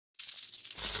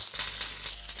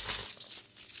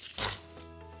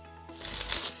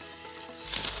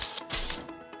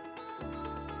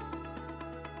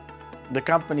The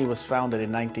company was founded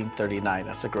in 1939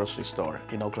 as a grocery store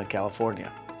in Oakland,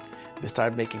 California. They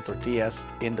started making tortillas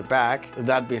in the back.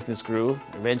 That business grew.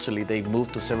 Eventually, they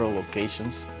moved to several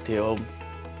locations till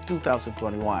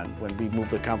 2021, when we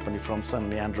moved the company from San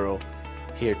Leandro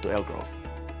here to Elk Grove.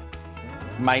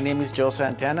 My name is Joe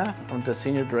Santana. I'm the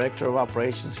Senior Director of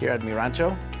Operations here at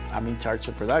Rancho. I'm in charge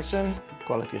of production,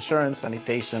 quality assurance,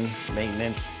 sanitation,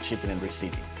 maintenance, shipping, and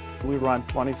receiving. We run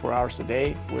 24 hours a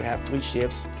day. We have 3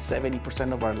 shifts.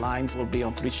 70% of our lines will be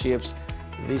on 3 shifts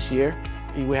this year.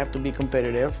 We have to be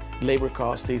competitive. Labor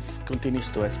cost continues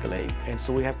to escalate, and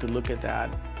so we have to look at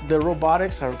that. The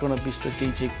robotics are going to be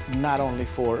strategic not only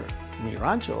for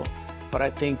Rancho, but I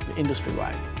think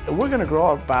industry-wide. We're going to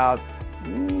grow about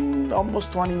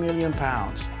almost 20 million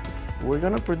pounds. We're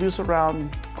going to produce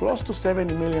around close to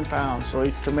 70 million pounds, so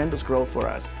it's tremendous growth for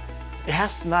us. It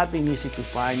has not been easy to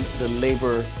find the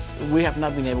labor. We have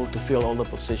not been able to fill all the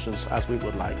positions as we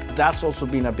would like. That's also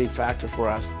been a big factor for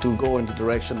us to go in the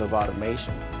direction of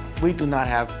automation. We do not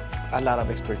have a lot of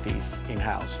expertise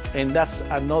in-house, and that's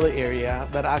another area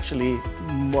that actually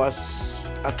was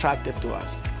attractive to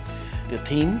us. The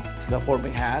team that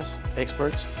Formic has,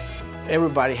 experts,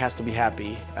 everybody has to be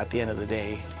happy at the end of the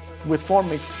day. With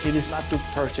Formic, it is not to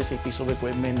purchase a piece of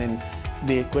equipment and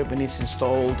the equipment is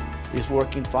installed, is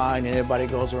working fine, and everybody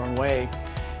goes their own way.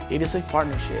 It is a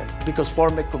partnership because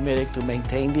Formic committed to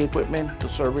maintain the equipment, to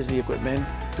service the equipment,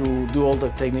 to do all the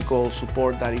technical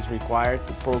support that is required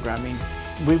to programming.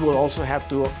 We will also have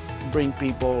to bring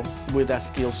people with that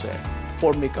skill set.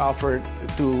 Formic offered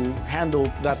to handle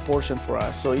that portion for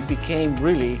us, so it became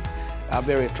really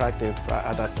very attractive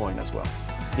at that point as well.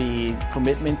 The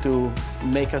commitment to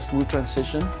make a smooth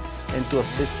transition and to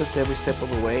assist us every step of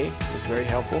the way was very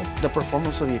helpful. The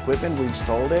performance of the equipment, we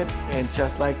installed it, and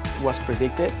just like was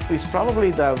predicted, it's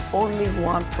probably the only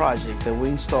one project that we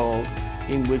installed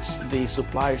in which the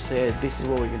supplier said, this is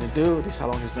what we're going to do, this is how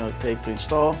long it's going to take to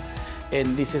install,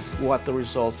 and this is what the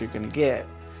results you're going to get.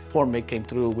 Formic came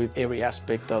through with every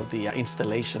aspect of the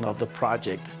installation of the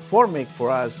project. Formic, for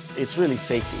us, it's really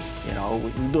safety. You know, we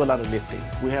do a lot of lifting.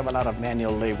 We have a lot of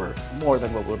manual labor, more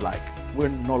than what we'd like. We're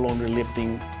no longer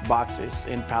lifting boxes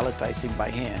and palletizing by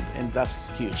hand, and that's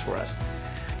huge for us.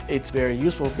 It's very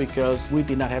useful because we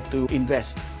did not have to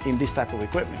invest in this type of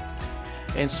equipment.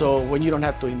 And so when you don't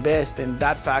have to invest and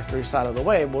that factor is out of the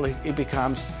way, well, it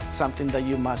becomes something that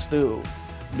you must do.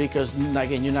 Because,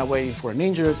 again, you're not waiting for an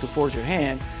injury to force your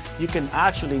hand. You can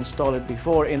actually install it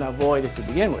before and avoid it to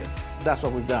begin with. That's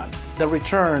what we've done. The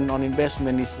return on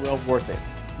investment is well worth it.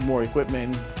 More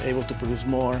equipment, able to produce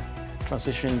more,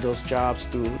 transitioning those jobs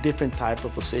to different type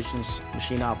of positions,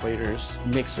 machine operators,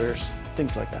 mixers,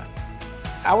 things like that.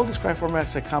 I will describe Formic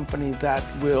as a company that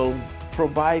will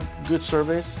provide good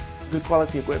service, good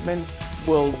quality equipment,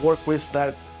 will work with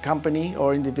that company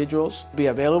or individuals, be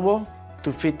available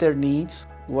to fit their needs,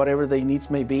 whatever their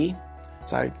needs may be.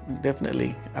 So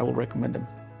I will recommend them.